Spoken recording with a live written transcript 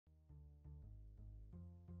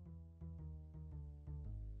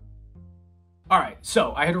Alright,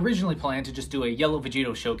 so I had originally planned to just do a Yellow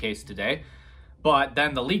Vegito showcase today, but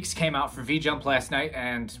then the leaks came out for V-Jump last night,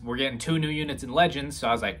 and we're getting 2 new units in Legends, so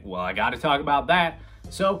I was like, well, I gotta talk about that.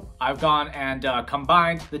 So I've gone and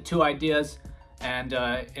combined the 2 ideas and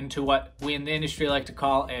into what we in the industry like to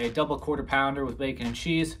call a double quarter pounder with bacon and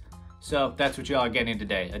cheese. So that's what y'all are getting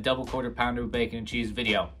today, a double quarter pounder with bacon and cheese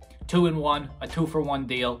video. 2 in 1, a 2-for-1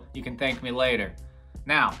 deal. You can thank me later.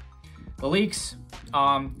 Now, the leaks,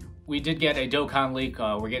 we did get a Dokkan leak.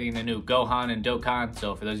 We're getting a new Gohan and Dokkan.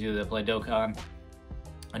 So for those of you that play Dokkan,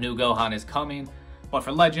 a new Gohan is coming. But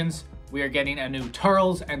for Legends, we are getting a new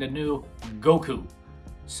Turles and a new Goku.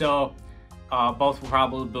 So both will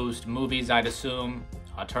probably boost movies, I'd assume.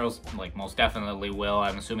 Turles, like, most definitely will.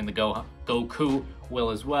 I'm assuming the Goku will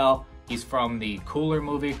as well. He's from the Cooler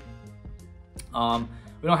movie.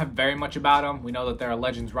 We don't have very much about them. We know that they're a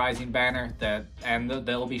Legends Rising banner, and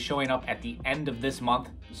they'll be showing up at the end of this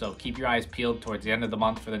month. So keep your eyes peeled towards the end of the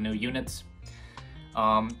month for the new units.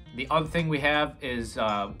 The other thing we have is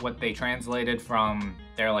what they translated from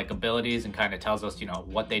their abilities and kind of tells us,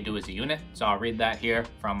 what they do as a unit. So I'll read that here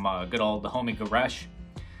from good old the homie Goresh.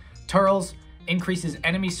 Turles increases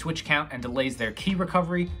enemy switch count and delays their key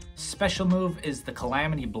recovery. Special move is the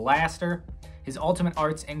Calamity Blaster. His ultimate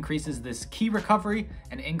arts increases this key recovery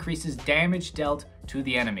and increases damage dealt to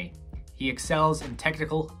the enemy. He excels in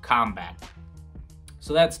technical combat.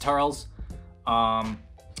 So that's Turles. A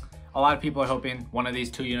lot of people are hoping one of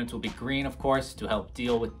these 2 units will be green, of course, to help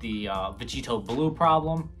deal with the Vegito blue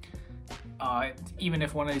problem. Even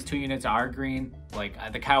if one of these 2 units are green,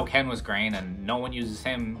 the Kaioken was green and no one uses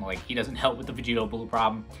him, he doesn't help with the Vegito blue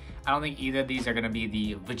problem. I don't think either of these are going to be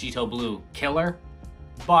the Vegito blue killer,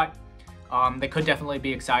 but they could definitely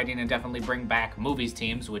be exciting and definitely bring back movies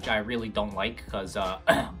teams, which I really don't like because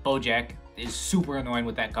Bojack is super annoying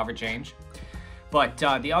with that cover change. But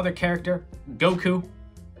the other character, Goku.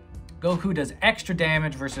 Goku does extra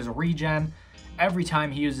damage versus regen every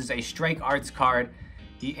time he uses a Strike Arts card.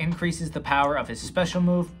 He increases the power of his special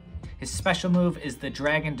move. His special move is the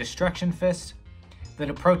Dragon Destruction Fist that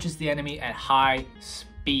approaches the enemy at high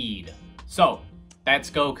speed. So that's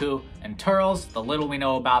Goku and Turles, the little we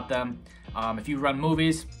know about them. If you run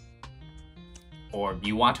movies, or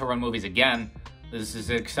you want to run movies again, this is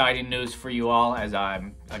exciting news for you all, as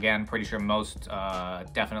I'm, again, pretty sure most,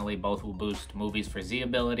 definitely both will boost movies for Z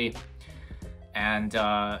ability. And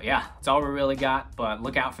yeah, that's all we really got, but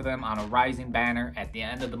look out for them on a Rising banner at the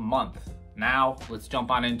end of the month. Now, let's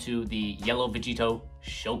jump on into the Yellow Vegito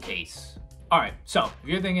showcase. Alright, so if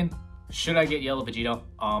you're thinking, should I get Yellow Vegito?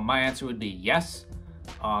 My answer would be yes.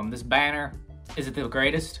 This banner, is it the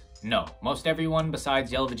greatest? No. Most everyone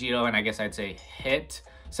besides Yellow Vegito, and I guess I'd say Hit,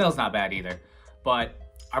 Cell's not bad either,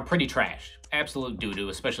 but are pretty trash. Absolute doo-doo,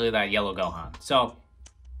 especially that Yellow Gohan. So,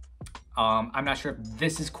 I'm not sure if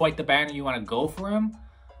this is quite the banner you want to go for him.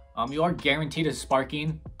 You are guaranteed a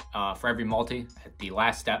Sparking for every multi. At the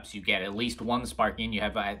last steps, you get at least 1 Sparking. You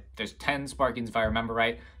have, there's 10 Sparkings if I remember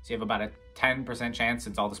right, so you have about a 10% chance,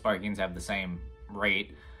 since all the Sparkings have the same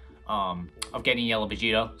rate, of getting Yellow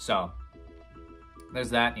Vegito. So there's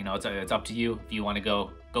that. It's up to you if you want to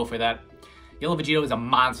go for that. Yellow Vegito is a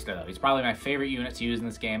monster, though. He's probably my favorite unit to use in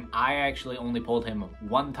this game. I actually only pulled him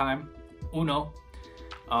 1 time, Uno,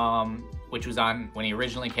 which was on when he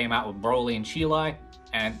originally came out with Broly and Chilai,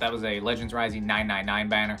 and that was a Legends Rising 999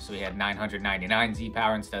 banner, so he had 999 Z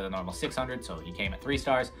power instead of the normal 600, so he came at 3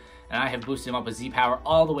 stars, and I have boosted him up with Z power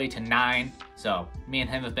all the way to 9, so me and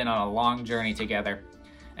him have been on a long journey together.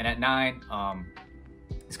 And at 9,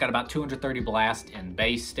 he's got about 230 blast in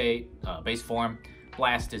base state, base form.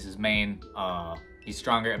 Blast is his main, he's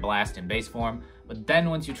stronger at blast in base form, but then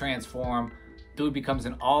once you transform, dude becomes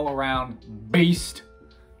an all-around beast.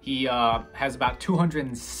 He has about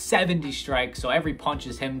 270 strikes, so every punch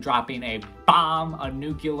is him dropping a bomb, a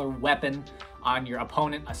nuclear weapon on your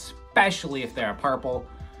opponent, especially if they're purple.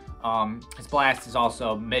 His blast is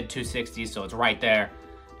also mid 260s, so it's right there.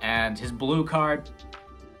 And his blue card,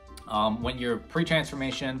 when you're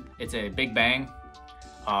pre-transformation, it's a big bang.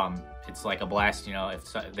 It's like a blast,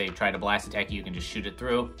 if they try to blast attack you, you can just shoot it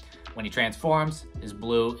through. When he transforms, his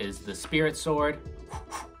blue is the Spirit Sword.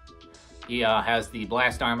 He has the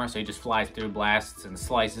blast armor, so he just flies through blasts and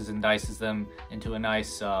slices and dices them into a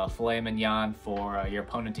nice filet mignon for your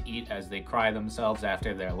opponent to eat as they cry themselves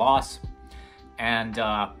after their loss. And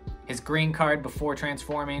his green card before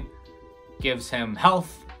transforming gives him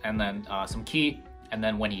health and then some ki. And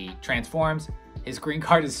then when he transforms, his green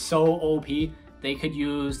card is so OP, they could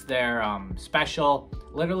use their special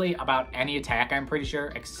literally about any attack, I'm pretty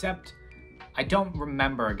sure, except I don't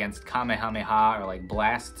remember against Kamehameha or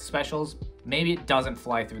blast specials. Maybe it doesn't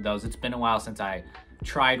fly through those. It's been a while since I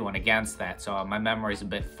tried one against that, so my memory's a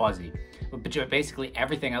bit fuzzy. But basically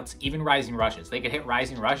everything else, even Rising Rushes, they could hit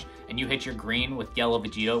Rising Rush and you hit your green with yellow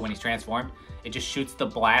Vegito when he's transformed. It just shoots the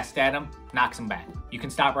blast at him, knocks him back. You can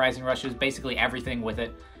stop Rising Rushes, basically everything with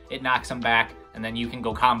it. It knocks them back, and then you can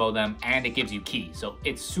go combo them, and it gives you ki. So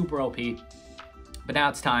it's super OP. But now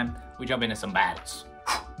it's time we jump into some battles.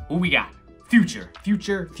 Who we got? Future.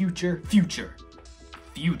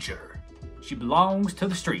 She belongs to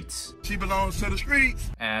the streets. She belongs to the streets.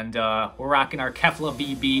 And we're rocking our Kefla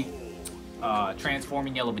VB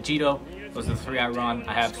transforming yellow Vegito. Those are the 3 I run.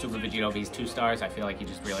 I have Super Vegito, he's 2 stars. I feel like he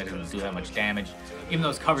just really doesn't do that much damage. Even though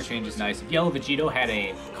his cover change is nice. If yellow Vegito had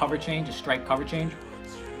a cover change, a strike cover change,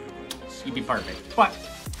 he'd be perfect. But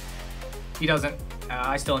he doesn't.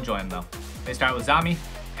 I still enjoy him though. They start with Zami,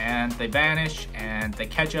 and they vanish, and they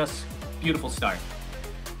catch us. Beautiful start.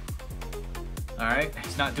 Alright,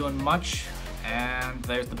 he's not doing much. And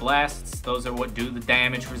there's the blasts. Those are what do the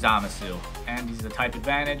damage for Zamasu. And he's a type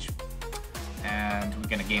advantage. And we're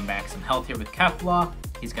going to gain back some health here with Kefla.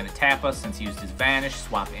 He's going to tap us since he used his vanish.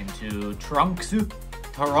 Swap into Trunksu.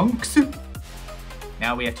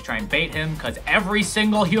 Now we have to try and bait him, because every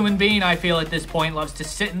single human being, I feel, at this point loves to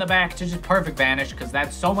sit in the back to just perfect vanish, because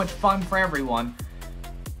that's so much fun for everyone.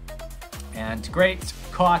 And great,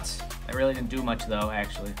 caught. That really didn't do much, though,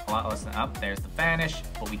 actually. A lot less than up. There's the vanish,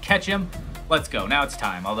 but we catch him. Let's go. Now it's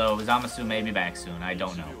time, although Zamasu may be back soon. I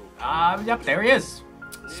don't know. Yep, there he is.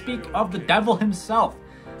 Speak of the devil himself.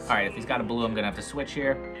 All right, if he's got a blue, I'm going to have to switch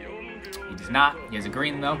here. He does not. He has a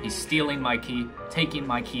green, though. He's stealing my ki, taking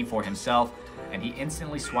my ki for himself. And he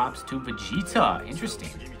instantly swaps to Vegeta. Interesting.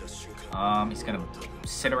 He's gonna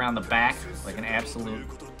sit around the back like an absolute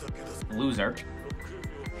loser.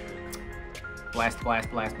 Blast.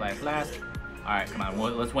 Alright, come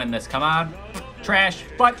on. Let's win this. Come on. Trash,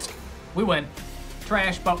 but we win.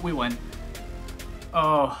 Trash, but we win.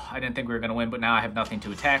 Oh, I didn't think we were gonna win, but now I have nothing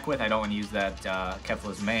to attack with. I don't want to use that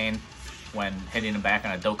Kefla's main when hitting him back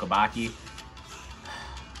on a Dokabaki.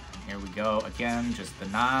 Here we go again. Just the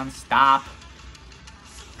non-stop.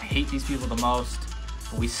 I hate these people the most,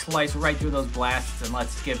 but we slice right through those blasts, and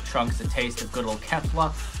let's give Trunks a taste of good old Kefla.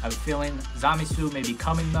 I have a feeling Zamisu may be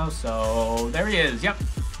coming though, so there he is. Yep,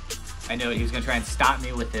 I knew it. He was gonna try and stop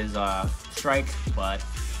me with his strike, but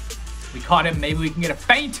we caught him. Maybe we can get a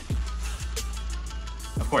feint.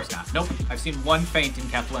 Of course not. Nope. I've seen one feint in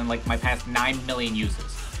Kefla in like my past 9 million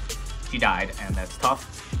uses. She died, and that's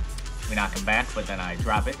tough. We knock him back, but then I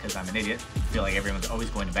drop it because I'm an idiot. I feel like everyone's always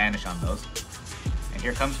going to vanish on those.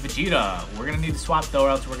 Here comes Vegeta. We're going to need to swap though, or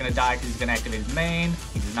else we're going to die because he's going to activate his main.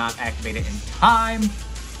 He does not activate it in time.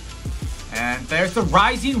 And there's the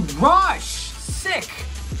Rising Rush. Sick.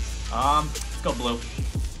 Let's go Blue.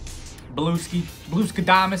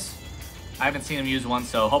 Blueskadamus. I haven't seen him use one,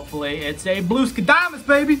 so hopefully it's a Blueskadamus,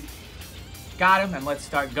 baby. Got him, and let's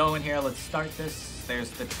start going here. Let's start this. There's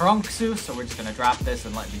the Trunksu, so we're just going to drop this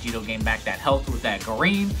and let Vegito gain back that health with that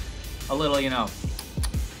green. A little, you know,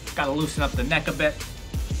 got to loosen up the neck a bit.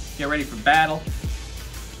 Get ready for battle.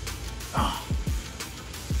 Oh.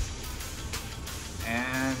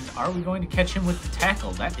 And are we going to catch him with the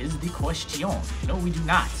tackle? That is the question. No, we do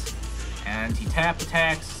not. And he tap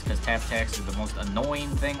attacks, because tap attacks are the most annoying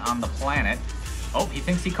thing on the planet. Oh, he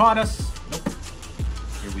thinks he caught us. Nope.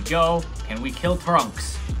 Here we go. Can we kill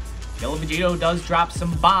Trunks? Yellow Vegito does drop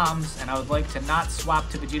some bombs, and I would like to not swap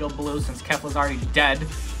to Vegito Blue since Kefla's already dead.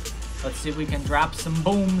 Let's see if we can drop some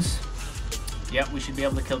booms. Yep, we should be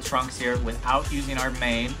able to kill Trunks here without using our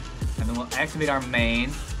main. And then we'll activate our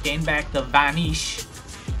main, gain back the Vanish.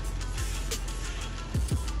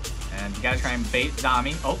 And you gotta try and bait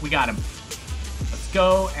Zami. Oh, we got him. Let's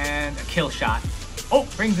go, and a kill shot. Oh,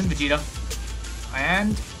 brings in Vegeta.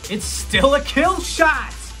 And it's still a kill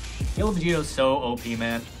shot! Yellow Vegito's so OP,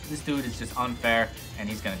 man. This dude is just unfair, and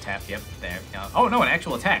he's gonna tap. Yep, there. Oh, no, an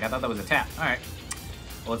actual attack. I thought that was a tap. Alright.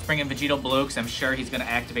 Well, let's bring in Vegito Blue, because I'm sure he's going to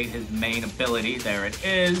activate his main ability. There it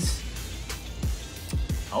is.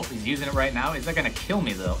 Oh, he's using it right now. Is that going to kill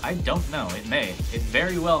me, though? I don't know. It may. It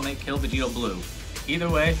very well may kill Vegito Blue. Either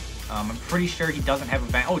way, I'm pretty sure he doesn't have a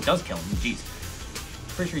vanish. Oh, it does kill him. Jeez.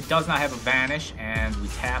 Pretty sure he does not have a vanish, and we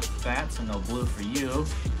tap that, so no blue for you.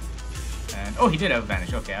 And, oh, he did have a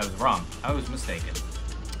vanish. Okay, I was wrong. I was mistaken.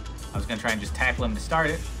 I was going to try and just tackle him to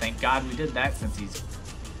start it. Thank God we did that, since he's...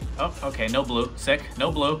 Oh, okay, no blue. Sick.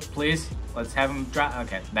 No blue, please. Let's have him drop.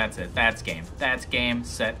 Okay, that's it. That's game. That's game,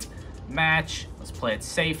 set, match. Let's play it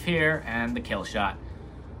safe here, and the kill shot.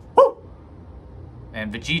 Woo!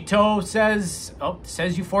 And Vegito says, oh,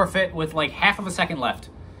 says you forfeit with like half of a second left.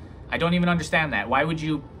 I don't even understand that.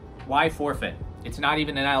 Why forfeit? It's not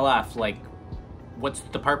even an LF. Like, what's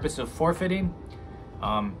the purpose of forfeiting?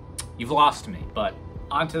 You've lost me, but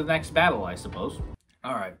on to the next battle, I suppose.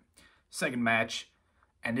 All right, second match,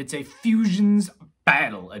 and it's a fusions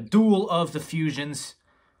battle, a duel of the fusions.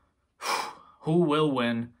 Who will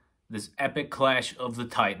win this epic clash of the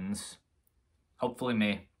titans? Hopefully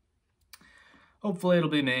me. Hopefully it'll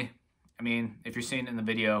be me. I mean, if you're seeing it in the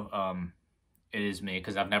video, it is me,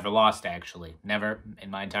 because I've never lost, actually. Never in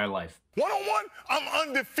my entire life. One-on-one, I'm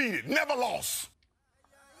undefeated, never lost.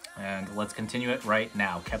 And let's continue it right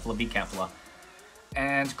now. Kefla be Kefla.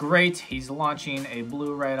 And great, he's launching a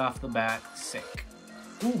blue right off the bat. Sick.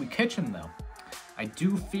 Ooh, we catch him, though. I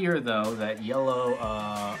do fear, though, that yellow,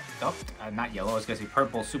 not yellow, I was going to say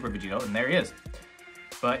purple Super Vegito, and there he is.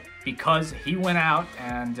 But because he went out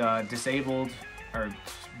and disabled, or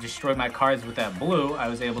destroyed my cards with that blue, I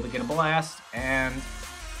was able to get a blast, and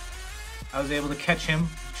I was able to catch him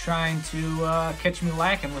trying to catch me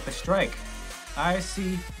lacking with a strike. I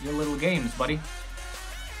see your little games, buddy.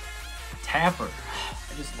 Tapper.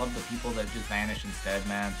 I just love the people that just vanish instead,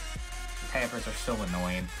 man. The tappers are so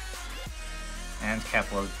annoying. And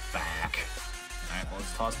Kefla's back. Alright, well,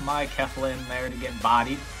 let's toss my Kefla in there to get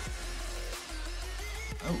bodied.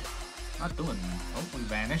 Oh, not doing. Oh, we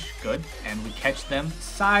vanish. Good. And we catch them.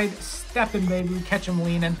 Side-stepping, baby. We catch him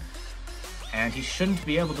leaning. And he shouldn't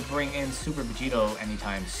be able to bring in Super Vegito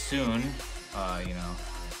anytime soon. You know,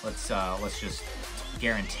 let's just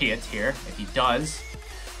guarantee it here. If he does,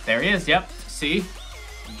 there he is. Yep. See,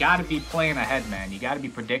 you gotta be playing ahead, man. You gotta be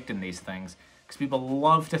predicting these things, because people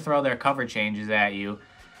love to throw their cover changes at you,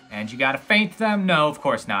 and you gotta feint them. No, of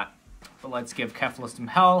course not. But let's give Kefla some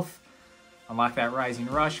health. Unlock that Rising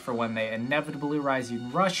Rush for when they inevitably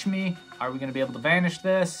Rising Rush me. Are we gonna be able to vanish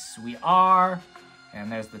this? We are.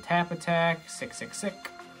 And there's the tap attack. Sick, sick, sick.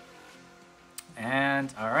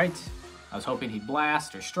 And all right. I was hoping he'd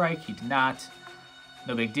blast or strike. He did not.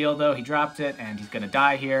 No big deal, though. He dropped it, and he's going to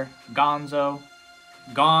die here. Gonzo.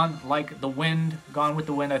 Gone like the wind. Gone with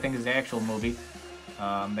the Wind, I think, is the actual movie.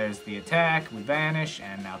 There's the attack. We vanish,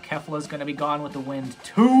 and now Kefla's going to be gone with the wind,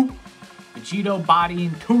 too. Vegito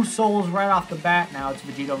bodying 2 souls right off the bat. Now it's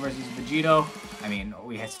Vegito versus Vegito. I mean,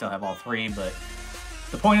 we still have all 3, but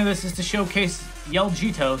the point of this is to showcase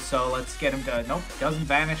Vegito, so let's get him to... Nope, doesn't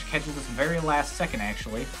vanish. Catches us very last second,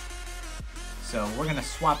 actually. So we're going to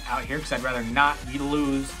swap out here, because I'd rather not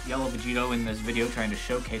lose Yellow Vegito in this video trying to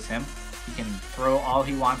showcase him. He can throw all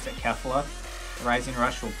he wants at Kefla. The Rising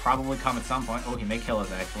Rush will probably come at some point. Oh, he may kill us,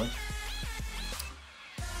 actually.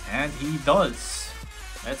 And he does.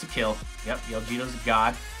 That's a kill. Yep, Vegito's a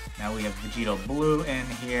god. Now we have Vegito Blue in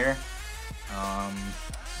here.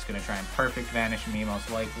 He's going to try and perfect vanish me, most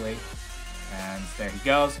likely. And there he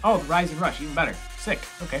goes. Oh, the Rising Rush, even better. Sick.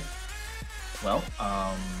 Okay. Well,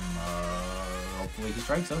 hopefully he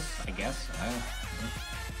strikes us, I guess.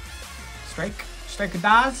 Strike a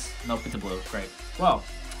Daz? Nope, it's a blue. Great. Well,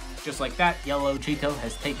 just like that, Yellow Cheeto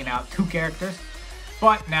has taken out 2 characters.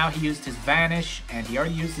 But now he used his Vanish, and he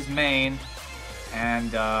already used his main.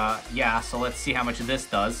 And, yeah, so let's see how much of this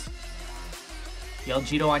does.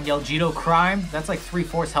 Vegito on Vegito Crime. That's like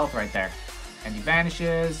 3/4 health right there. And he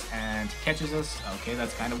vanishes, and he catches us. Okay,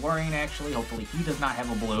 that's kind of worrying, actually. Hopefully he does not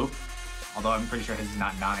have a blue. Although I'm pretty sure his is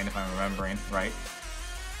not 9, if I'm remembering right.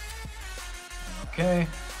 Okay,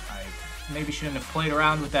 I maybe shouldn't have played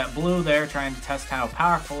around with that blue there, trying to test how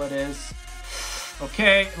powerful it is.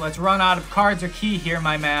 Okay, let's run out of cards or key here,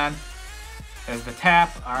 my man. There's the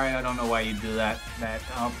tap. Alright, I don't know why you do that.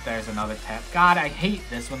 Oh, there's another tap. God, I hate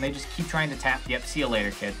this when they just keep trying to tap. Yep, see you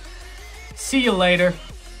later, kid. See you later.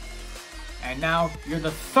 And now you're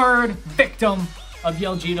the 3rd victim of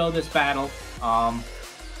Vegito this battle.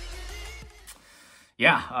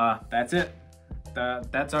 Yeah, that's it.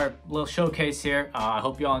 That's our little showcase here. I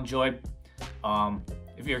hope you all enjoyed.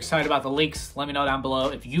 If you're excited about the leaks, let me know down below.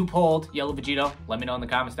 If you pulled Yellow Vegito, let me know in the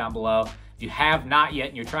comments down below. If you have not yet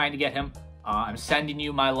and you're trying to get him, I'm sending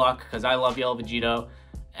you my luck, because I love Yellow Vegito,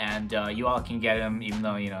 and you all can get him, even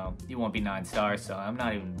though, you know, he won't be 9 stars, so I'm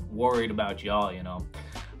not even worried about y'all, you know.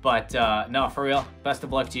 But no, for real, best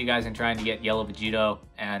of luck to you guys in trying to get Yellow Vegito.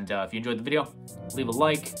 And if you enjoyed the video, leave a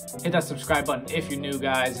like, hit that subscribe button if you're new,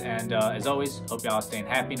 guys. And as always, hope y'all are staying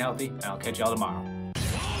happy and healthy, and I'll catch y'all tomorrow.